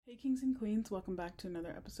Hey kings and queens, welcome back to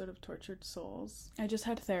another episode of Tortured Souls. I just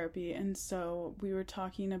had therapy, and so we were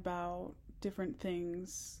talking about different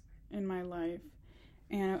things in my life,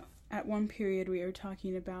 and at one period we were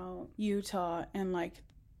talking about Utah and like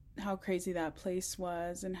how crazy that place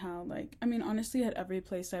was, and how honestly at every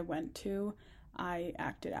place I went to I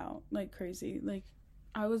acted out like crazy. Like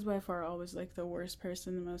I was by far always like the worst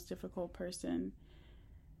person, the most difficult person,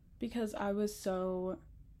 because I was so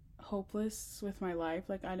hopeless with my life.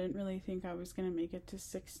 Like I didn't really think I was gonna make it to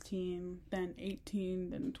 16, then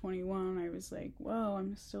 18, then 21. I was like, whoa,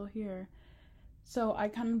 I'm still here. So I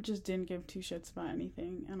kind of just didn't give two shits about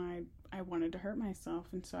anything, and I wanted to hurt myself,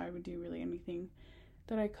 and so I would do really anything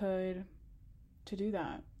that I could to do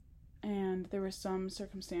that. And there were some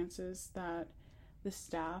circumstances that the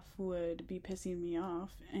staff would be pissing me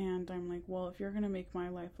off, and I'm like, well, if you're gonna make my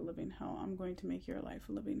life a living hell, I'm going to make your life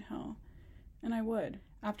a living hell. And I would.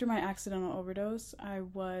 After my accidental overdose, I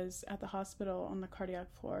was at the hospital on the cardiac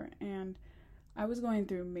floor, and I was going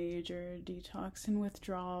through major detox and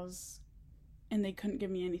withdrawals, and they couldn't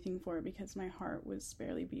give me anything for it because my heart was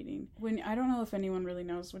barely beating. I don't know if anyone really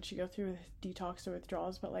knows what you go through with detox or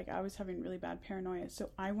withdrawals, but like I was having really bad paranoia,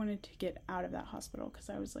 so I wanted to get out of that hospital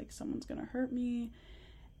because I was like, someone's gonna hurt me.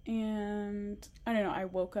 And I don't know, I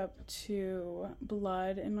woke up to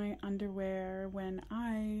blood in my underwear when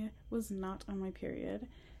I was not on my period.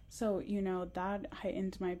 So, that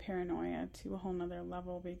heightened my paranoia to a whole nother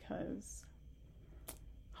level, because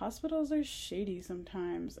hospitals are shady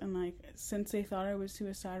sometimes. And like, since they thought I was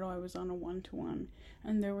suicidal, I was on a 1-to-1.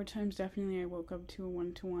 And there were times definitely I woke up to a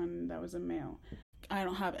 1-to-1 that was a male. I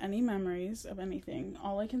don't have any memories of anything.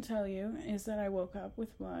 All I can tell you is that I woke up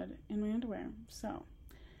with blood in my underwear. So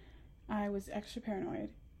I was extra paranoid,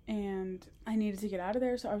 and I needed to get out of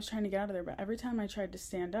there, so I was trying to get out of there, but every time I tried to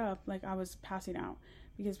stand up, like, I was passing out,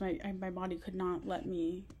 because my body could not let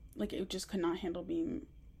me, like, it just could not handle being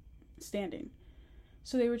standing.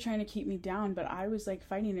 So they were trying to keep me down, but I was, like,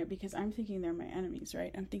 fighting it, because I'm thinking they're my enemies,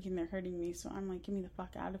 right? I'm thinking they're hurting me, so I'm like, get me the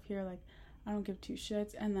fuck out of here, like, I don't give two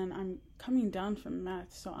shits. And then I'm coming down from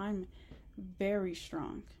meth, so I'm very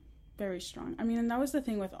strong, very strong. I mean, and that was the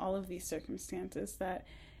thing with all of these circumstances, that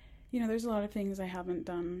there's a lot of things I haven't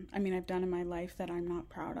done. I mean, I've done in my life that I'm not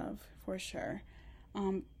proud of, for sure.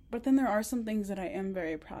 But then there are some things that I am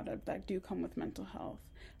very proud of that do come with mental health.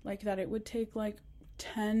 Like that it would take like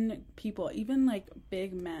 10 people, even like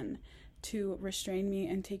big men, to restrain me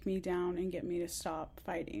and take me down and get me to stop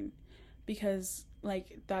fighting. Because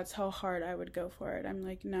like that's how hard I would go for it. I'm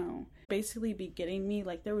like, no. Basically be getting me,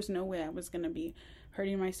 like there was no way I was gonna be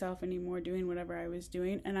hurting myself anymore doing whatever I was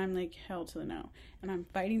doing, and I'm like, hell to the no. And I'm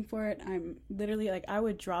fighting for it. I'm literally like, I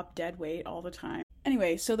would drop dead weight all the time.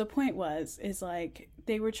 Anyway, so the point is like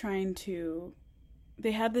they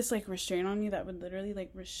had this like restraint on me that would literally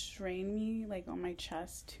like restrain me like on my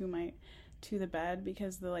chest to the bed,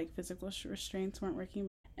 because the like physical restraints weren't working.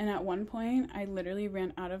 And at one point I literally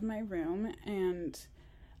ran out of my room and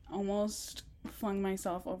almost flung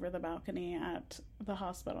myself over the balcony at the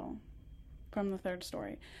hospital from the 3rd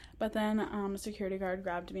story. But then a security guard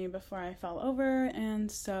grabbed me before I fell over,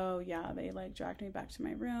 and so yeah, they like dragged me back to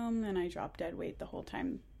my room, and I dropped dead weight the whole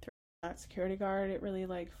time through. That security guard, it really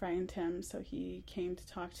like frightened him, so he came to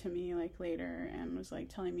talk to me like later and was like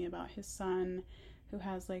telling me about his son who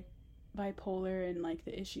has like bipolar and like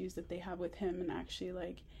the issues that they have with him. And actually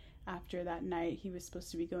like after that night he was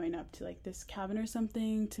supposed to be going up to like this cabin or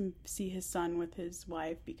something to see his son with his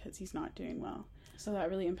wife because he's not doing well. So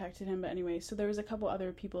that really impacted him. But anyway, so there was a couple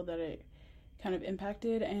other people that it kind of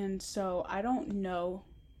impacted, and so I don't know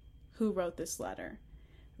who wrote this letter.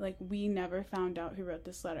 Like we never found out who wrote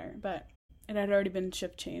this letter, but it had already been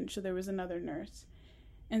shift change, so there was another nurse.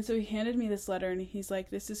 And so he handed me this letter, and he's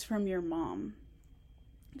like, this is from your mom.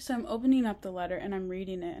 So I'm opening up the letter and I'm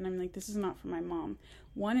reading it, and I'm like, this is not from my mom.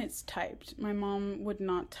 One, it's typed. My mom would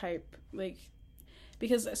not type, like,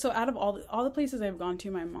 because so out of all the places I've gone to,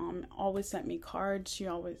 my mom always sent me cards. She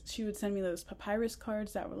would send me those papyrus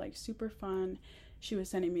cards that were like super fun. She was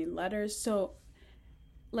sending me letters. So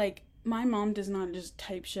like my mom does not just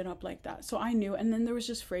type shit up like that. So I knew. And then there was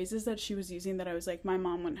just phrases that she was using that I was like, my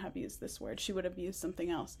mom wouldn't have used this word. She would have used something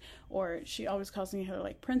else. Or she always calls me her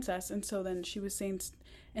like princess. And so then she was saying,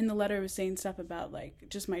 in the letter was saying stuff about like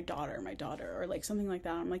just my daughter, or like something like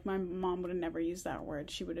that. I'm like, my mom would have never used that word.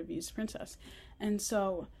 She would have used princess. And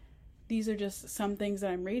so these are just some things that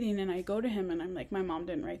I'm reading, and I go to him and I'm like, my mom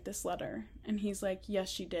didn't write this letter. And he's like, yes,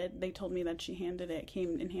 she did. They told me that she came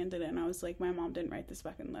and handed it. And I was like, my mom didn't write this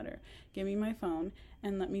fucking letter. Give me my phone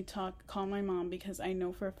and let me call my mom, because I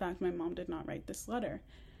know for a fact my mom did not write this letter.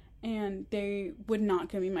 and they would not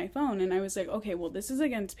give me my phone. And I was like, okay, well, this is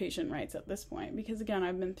against patient rights at this point, because again,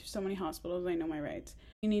 I've been through so many hospitals, I know my rights.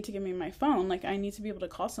 You need to give me my phone. Like, I need to be able to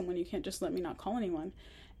call someone. You can't just let me not call anyone.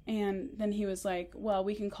 And then he was like, well,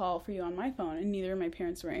 we can call for you on my phone. And neither of my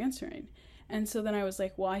parents were answering. And so then I was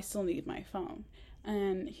like, well, I still need my phone.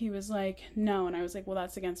 And he was like, no. And I was like, well,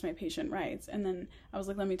 that's against my patient rights. And then I was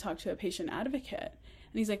like, let me talk to a patient advocate.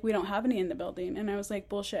 And he's like, we don't have any in the building. And I was like,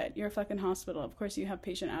 bullshit, you're a fucking hospital. Of course you have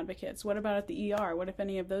patient advocates. What about at the ER? What if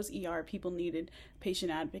any of those ER people needed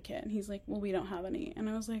patient advocate? And he's like, well, we don't have any. And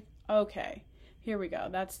I was like, okay, here we go.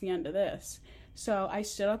 That's the end of this. So I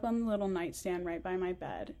stood up on the little nightstand right by my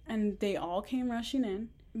bed, and they all came rushing in.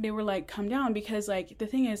 They were like, come down, because like the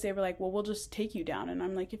thing is, they were like, well, we'll just take you down. And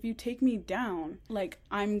I'm like, if you take me down, like,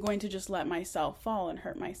 I'm going to just let myself fall and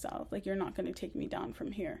hurt myself. Like, you're not going to take me down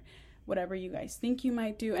from here. Whatever you guys think you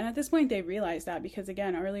might do. And at this point they realized that, because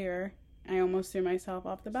again, earlier I almost threw myself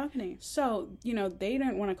off the balcony. So, you know, they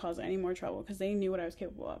didn't want to cause any more trouble because they knew what I was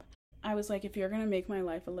capable of. I was like, if you're going to make my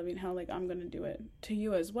life a living hell, like, I'm going to do it to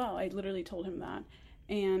you as well. I literally told him that.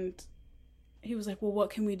 And he was like, well, what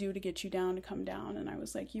can we do to get you down to come down? And I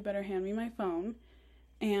was like, you better hand me my phone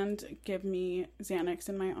and give me Xanax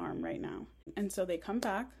in my arm right now. And so they come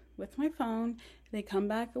back with my phone, they come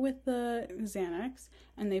back with the Xanax,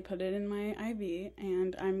 and they put it in my IV,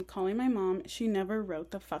 and I'm calling my mom. She never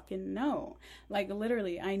wrote the fucking no. Like,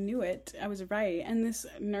 literally, I knew it. I was right. And this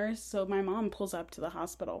nurse, so my mom pulls up to the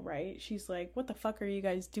hospital, right? She's like, what the fuck are you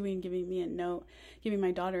guys doing giving me a note, giving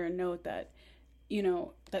my daughter a note that, you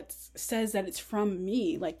know, that says that it's from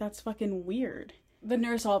me? Like, that's fucking weird. The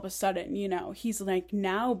nurse, all of a sudden, you know, he's like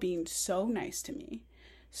now being so nice to me.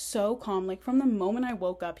 So calm. Like, from the moment I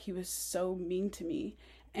woke up, he was so mean to me.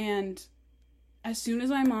 And as soon as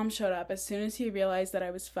my mom showed up, as soon as he realized that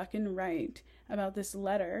I was fucking right about this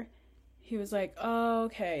letter, he was like, oh,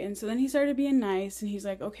 okay. And so then he started being nice, and he's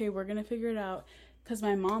like, okay, we're gonna figure it out. Because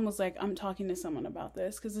my mom was like, I'm talking to someone about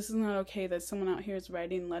this, because this is not okay that someone out here is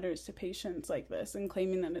writing letters to patients like this and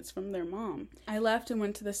claiming that it's from their mom. I left and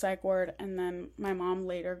went to the psych ward, and then my mom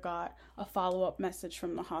later got a follow-up message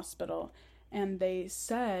from the hospital. And they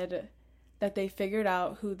said that they figured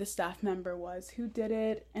out who the staff member was who did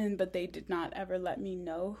it, but they did not ever let me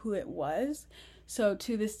know who it was. So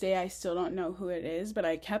to this day, I still don't know who it is, but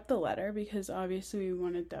I kept the letter because obviously we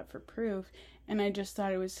wanted that for proof. And I just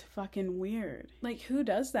thought it was fucking weird. Like, who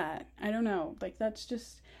does that? I don't know. Like, that's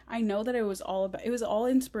just, I know that it was all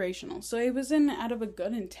inspirational. So it was out of a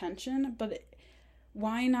good intention, but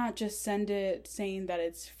why not just send it saying that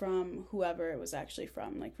it's from whoever it was actually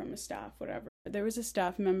from, like from a staff, whatever. There was a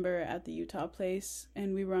staff member at the Utah place,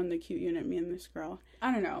 and we were on the acute unit, me and this girl.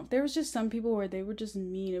 I don't know. There was just some people where they were just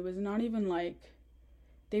mean. It was not even like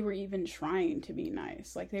they were even trying to be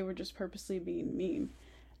nice. Like, they were just purposely being mean.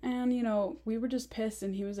 And, you know, we were just pissed,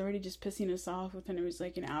 and he was already just pissing us off within, it was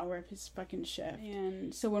like an hour of his fucking shift.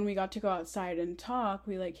 And so when we got to go outside and talk,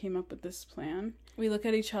 we like came up with this plan. We look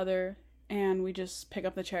at each other, and we just pick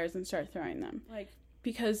up the chairs and start throwing them. Like,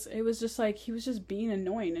 because it was just like, he was just being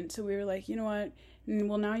annoying. And so we were like, you know what?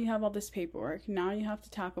 Well, now you have all this paperwork. Now you have to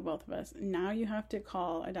tackle both of us. Now you have to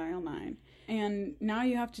call a dial 9. And now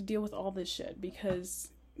you have to deal with all this shit because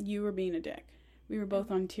you were being a dick. We were both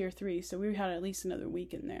on tier 3, so we had at least another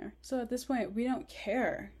week in there. So at this point, we don't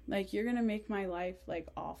care. Like, you're gonna make my life, like,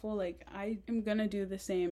 awful. Like, I am gonna do the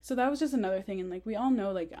same. So that was just another thing. And, like, we all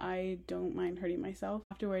know, like, I don't mind hurting myself.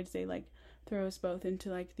 Afterwards, they, like, throw us both into,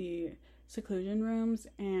 like, the seclusion rooms.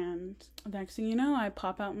 And next thing you know, I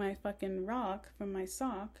pop out my fucking rock from my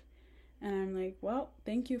sock. And I'm like, well,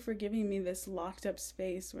 thank you for giving me this locked up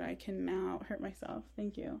space where I can now hurt myself.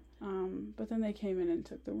 Thank you. But then they came in and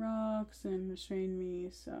took the rocks and restrained me.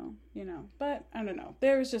 So, you know, but I don't know.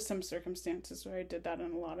 There was just some circumstances where I did that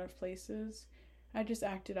in a lot of places. I just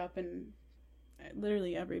acted up in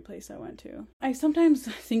literally every place I went to. I sometimes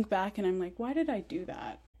think back and I'm like, why did I do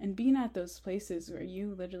that? And being at those places where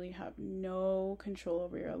you literally have no control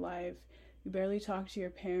over your life, you barely talk to your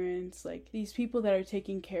parents. Like, these people that are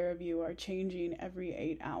taking care of you are changing every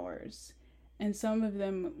 8 hours. And some of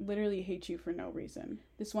them literally hate you for no reason.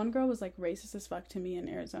 This one girl was, like, racist as fuck to me in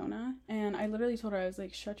Arizona. And I literally told her, I was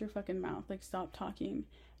like, shut your fucking mouth. Like, stop talking.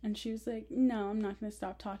 And she was like, no, I'm not going to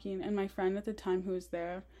stop talking. And my friend at the time who was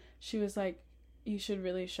there, she was like, you should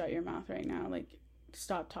really shut your mouth right now. Like,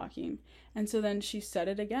 stop talking. And so then she said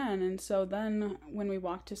it again. And so then when we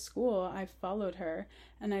walked to school, I followed her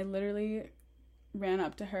and I literally ran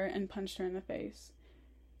up to her and punched her in the face.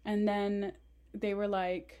 And then they were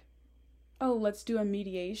like, oh, let's do a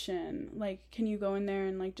mediation. Like, can you go in there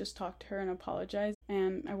and, like, just talk to her and apologize?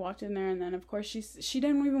 And I walked in there, and then, of course, she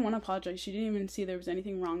didn't even want to apologize. She didn't even see there was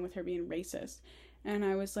anything wrong with her being racist. And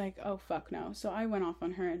I was like, oh, fuck no. So I went off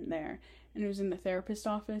on her in there. And it was in the therapist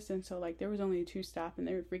office, and so, like, there was only 2 staff, and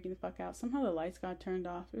they were freaking the fuck out. Somehow the lights got turned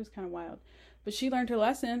off. It was kind of wild. But she learned her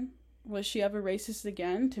lesson. Was she ever racist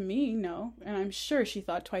again? To me, no. And I'm sure she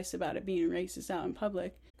thought twice about it being racist out in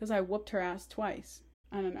public, because I whooped her ass twice.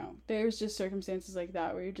 I don't know. There's just circumstances like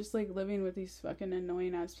that where you're just, like, living with these fucking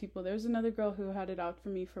annoying ass people. There was another girl who had it out for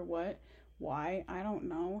me for what? Why? I don't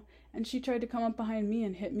know. And she tried to come up behind me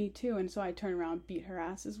and hit me too, and so I turned around and beat her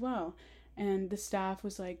ass as well. And the staff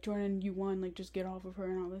was like, Jordan, you won, like, just get off of her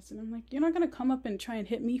and all this. And I'm like, you're not gonna come up and try and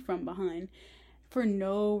hit me from behind for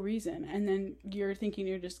no reason, and then you're thinking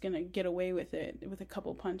you're just gonna get away with it with a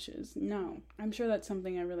couple punches. No. I'm sure that's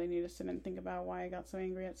something I really need to sit and think about, why I got so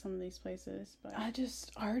angry at some of these places. But I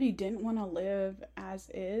just already didn't want to live as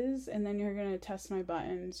is, and then you're gonna test my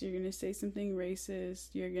buttons, you're gonna say something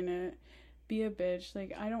racist, you're gonna be a bitch.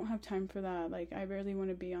 Like, I don't have time for that. Like, I barely want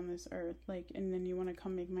to be on this earth. Like, and then you want to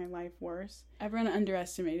come make my life worse. Everyone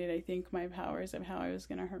underestimated, I think, my powers of how I was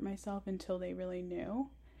gonna hurt myself until they really knew.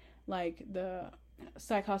 Like, the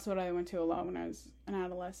psych hospital I went to a lot when I was an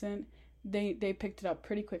adolescent, they picked it up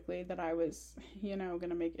pretty quickly that I was, you know,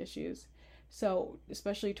 gonna make issues. So,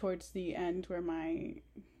 especially towards the end where my,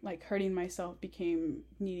 like, hurting myself became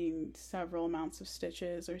needing several amounts of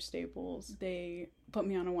stitches or staples, they put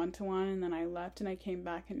me on a 1-to-1, and then I left and I came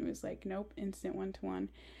back and it was like, nope, instant 1-to-1.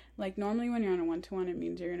 Like, normally when you're on a 1-to-1, it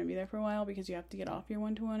means you're going to be there for a while because you have to get off your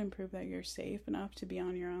 1-to-1 and prove that you're safe enough to be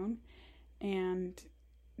on your own. And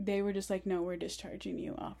they were just like, no, we're discharging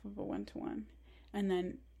you off of a 1-to-1. And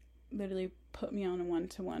then literally put me on a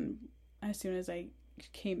 1-to-1 as soon as I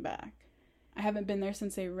came back. I haven't been there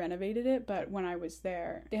since they renovated it, but when I was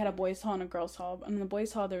there, they had a boys' hall and a girls' hall. And in the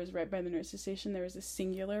boys' hall, there was right by the nurse's station, there was a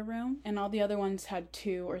singular room, and all the other ones had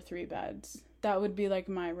 2 or 3 beds. That would be like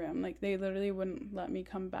my room. Like, they literally wouldn't let me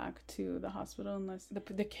come back to the hospital unless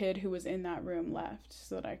the kid who was in that room left,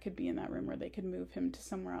 so that I could be in that room, or they could move him to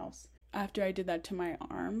somewhere else. After I did that to my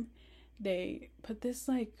arm, they put this,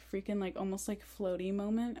 like, freaking, like, almost like floaty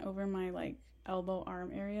moment over my, like, elbow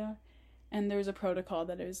arm area. And there was a protocol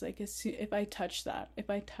that it was like, if I touched that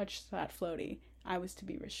floaty, I was to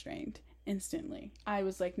be restrained instantly. I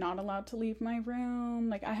was, like, not allowed to leave my room.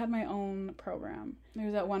 Like, I had my own program. There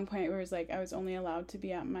was at one point where it was like I was only allowed to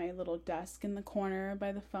be at my little desk in the corner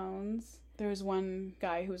by the phones. There was one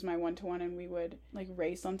guy who was my 1-to-1, and we would, like,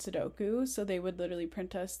 race on Sudoku. So they would literally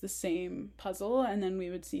print us the same puzzle, and then we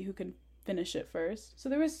would see who could finish it first. So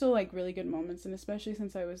there was still, like, really good moments, and especially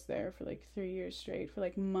since I was there for, like, 3 years straight, for,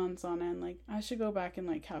 like, months on end. Like, I should go back and,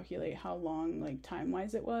 like, calculate how long, like,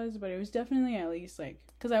 time-wise it was, but it was definitely at least, like,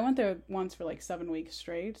 because I went there once for, like, 7 weeks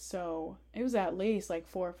straight, so it was at least, like,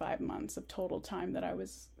 4 or 5 months of total time that I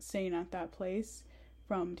was staying at that place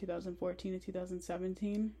from 2014 to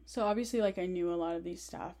 2017. So obviously, like, I knew a lot of these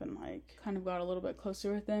staff and, like, kind of got a little bit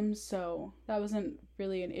closer with them, so that wasn't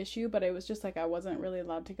really an issue, but it was just like I wasn't really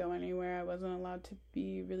allowed to go anywhere. I wasn't allowed to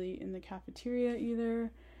be really in the cafeteria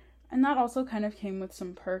either. And that also kind of came with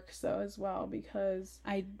some perks, though, as well, because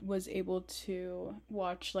I was able to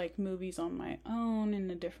watch, like, movies on my own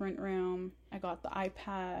in a different room. I got the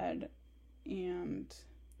iPad, and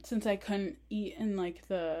since I couldn't eat in, like,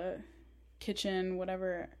 the kitchen,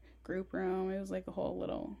 whatever, group room, it was like a whole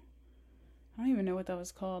little, I don't even know what that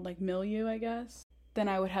was called, like, milieu, I guess. Then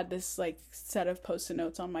I would have this, like, set of post-it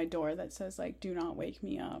notes on my door that says, like, do not wake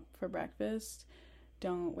me up for breakfast,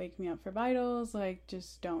 don't wake me up for vitals, like,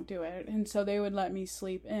 just don't do it. And so they would let me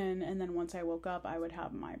sleep in, and then once I woke up, I would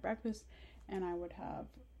have my breakfast and I would have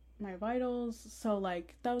my vitals. So,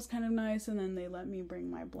 like, that was kind of nice. And then they let me bring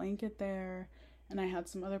my blanket there, and I had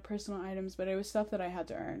some other personal items, but it was stuff that I had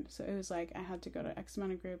to earn. So it was like I had to go to X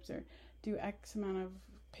amount of groups or do X amount of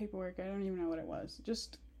paperwork. I don't even know what it was.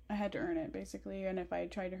 Just, I had to earn it, basically. And if I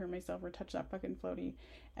tried to hurt myself or touch that fucking floaty,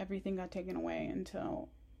 everything got taken away until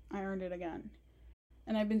I earned it again.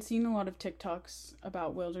 And I've been seeing a lot of TikToks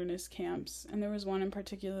about wilderness camps, and there was one in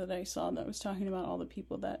particular that I saw that was talking about all the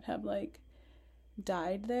people that have, like,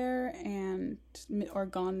 died there and or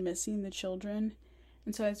gone missing, the children.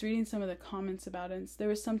 And so I was reading some of the comments about it, and there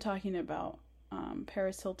was some talking about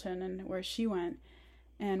Paris Hilton and where she went,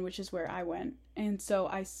 and which is where I went. And so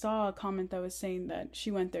I saw a comment that was saying that she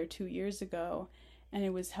went there 2 years ago and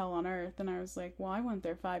it was hell on earth. And I was like, well, I went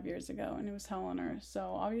there 5 years ago and it was hell on earth.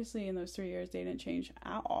 So obviously in those 3 years they didn't change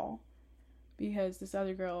at all, because this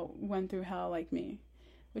other girl went through hell like me,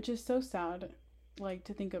 which is so sad, like,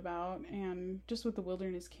 to think about. And just with the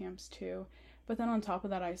wilderness camps too. But then on top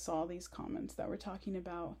of that, I saw these comments that were talking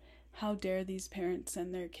about how dare these parents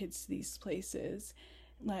send their kids to these places.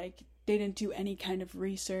 Like, they didn't do any kind of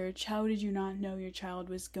research. How did you not know your child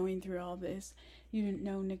was going through all this? You didn't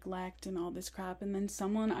know neglect and all this crap. And then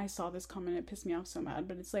I saw this comment, it pissed me off so bad,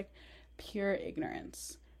 but it's like pure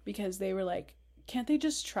ignorance. Because they were like, can't they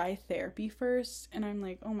just try therapy first? And I'm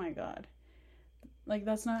like, oh my God. Like,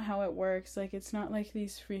 that's not how it works. Like, it's not like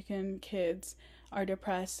these freaking kids are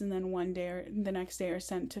depressed and then one day or the next day are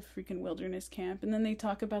sent to freaking wilderness camp. And then they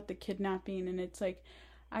talk about the kidnapping, and it's like,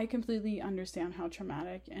 I completely understand how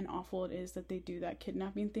traumatic and awful it is that they do that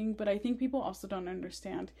kidnapping thing, but I think people also don't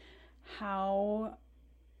understand how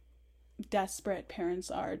desperate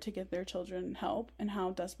parents are to get their children help, and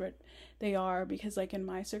how desperate they are, because like in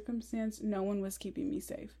my circumstance, no one was keeping me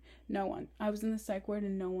safe. No one. I was in the psych ward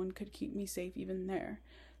and no one could keep me safe even there.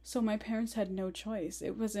 So my parents had no choice.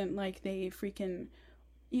 It wasn't like they freaking,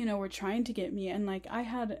 were trying to get me. And like, I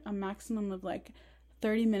had a maximum of like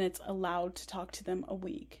 30 minutes allowed to talk to them a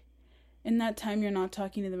week. In that time, you're not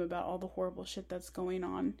talking to them about all the horrible shit that's going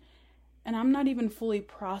on. And I'm not even fully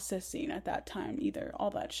processing at that time either, all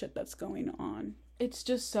that shit that's going on. It's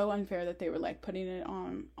just so unfair that they were like putting it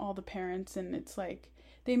on all the parents. And it's like,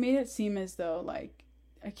 they made it seem as though like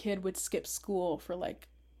a kid would skip school for like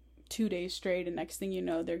 2 days straight, and next thing you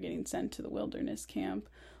know, they're getting sent to the wilderness camp.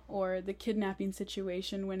 Or the kidnapping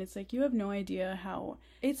situation, when it's like, you have no idea how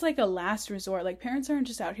it's like a last resort. Like, parents aren't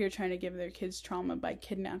just out here trying to give their kids trauma by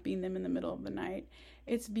kidnapping them in the middle of the night.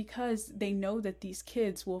 It's because they know that these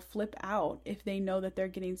kids will flip out if they know that they're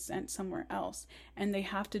getting sent somewhere else, and they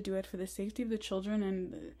have to do it for the safety of the children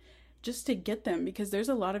and just to get them, because there's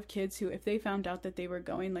a lot of kids who, if they found out that they were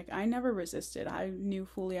going, like, I never resisted. I knew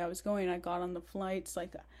fully I was going. I got on the flights,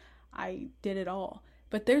 like, I did it all.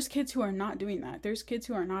 But there's kids who are not doing that. There's kids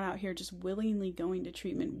who are not out here just willingly going to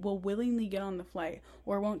treatment, will willingly get on the flight,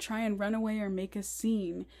 or won't try and run away or make a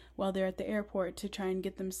scene while they're at the airport to try and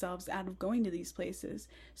get themselves out of going to these places.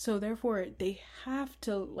 So therefore, they have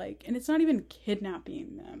to, like, and it's not even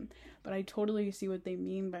kidnapping them, but I totally see what they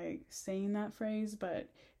mean by saying that phrase, but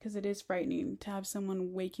because it is frightening to have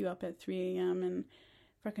someone wake you up at 3 a.m. and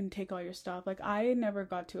fucking take all your stuff. Like, I never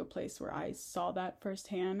got to a place where I saw that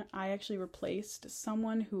firsthand. I actually replaced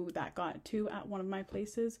someone who that got to at one of my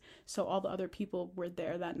places, so all the other people were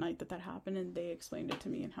there that night that happened, and they explained it to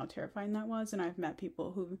me and how terrifying that was. And I've met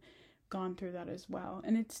people who've gone through that as well,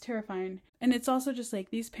 and it's terrifying. And it's also just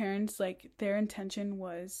like, these parents, like, their intention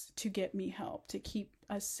was to get me help, to keep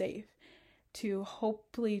us safe, to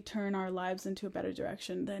hopefully turn our lives into a better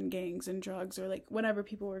direction than gangs and drugs or like whatever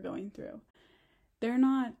people were going through. They're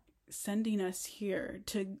not sending us here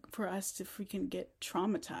for us to freaking get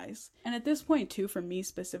traumatized. And at this point too, for me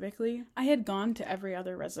specifically, I had gone to every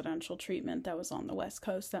other residential treatment that was on the West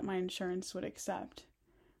Coast that my insurance would accept.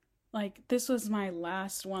 Like, this was my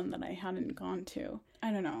last one that I hadn't gone to.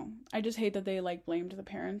 I don't know. I just hate that they like blamed the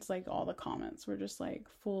parents. Like, all the comments were just like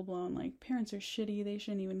full blown like, parents are shitty, they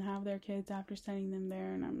shouldn't even have their kids after sending them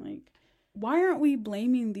there. And I'm like, why aren't we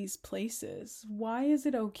blaming these places? Why is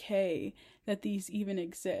it okay that these even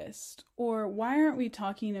exist? Or why aren't we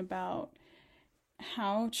talking about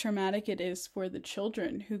how traumatic it is for the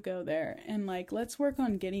children who go there? And like, let's work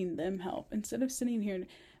on getting them help instead of sitting here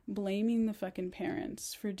blaming the fucking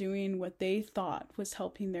parents for doing what they thought was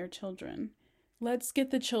helping their children. Let's get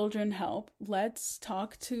the children help. Let's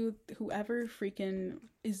talk to whoever freaking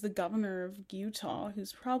is the governor of Utah,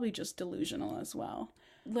 who's probably just delusional as well.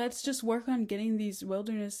 Let's just work on getting these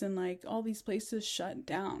wilderness and like all these places shut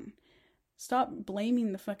down. Stop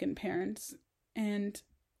blaming the fucking parents and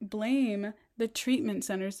blame the treatment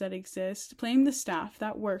centers that exist. Blame the staff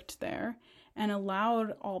that worked there and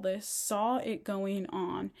allowed all this, saw it going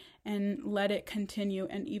on, and let it continue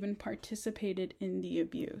and even participated in the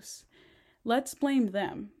abuse. Let's blame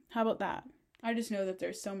them. How about that? I just know that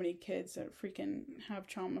there's so many kids that freaking have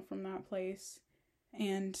trauma from that place.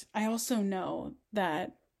 And I also know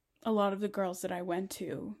that a lot of the girls that I went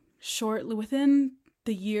to, shortly within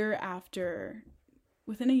a year of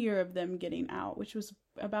them getting out, which was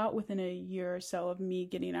about within a year or so of me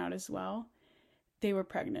getting out as well, they were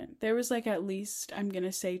pregnant. There was like at least, I'm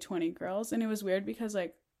gonna say 20 girls, and it was weird because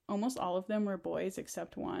like almost all of them were boys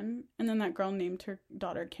except one. And then that girl named her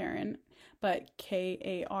daughter Karen, but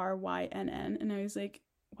Karynn, and I was like,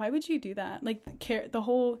 why would you do that? Like, the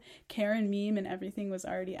whole Karen meme and everything was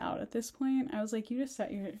already out at this point. I was like, you just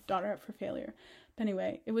set your daughter up for failure. But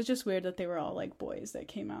anyway, it was just weird that they were all like boys that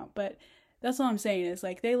came out. But that's all I'm saying is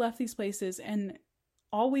like, they left these places, and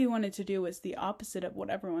all we wanted to do was the opposite of what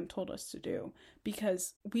everyone told us to do,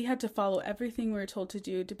 because we had to follow everything we were told to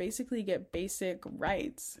do to basically get basic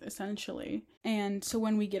rights, essentially. And so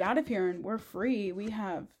when we get out of here and we're free, we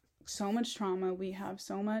have so much trauma, we have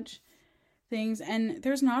so much things, and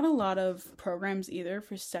there's not a lot of programs either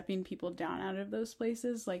for stepping people down out of those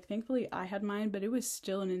places. Like, thankfully I had mine, but it was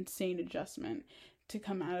still an insane adjustment to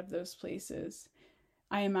come out of those places.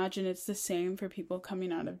 I imagine it's the same for people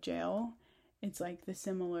coming out of jail. It's like the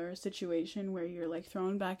similar situation where you're like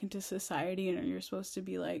thrown back into society and you're supposed to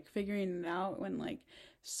be like figuring it out when like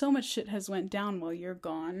so much shit has went down while you're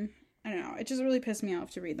gone. I don't know. It just really pissed me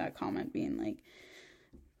off to read that comment being like,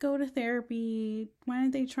 go to therapy. Why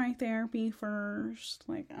didn't they try therapy first?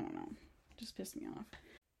 Like, I don't know. It just pissed me off.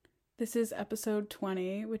 This is episode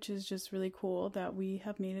 20, which is just really cool that we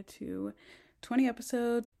have made it to 20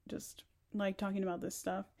 episodes. Just like talking about this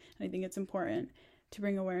stuff. And I think it's important to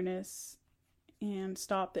bring awareness and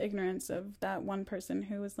stop the ignorance of that one person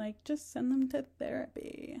who was like, just send them to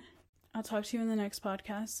therapy. I'll talk to you in the next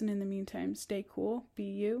podcast, and in the meantime, stay cool, be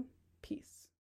you, peace.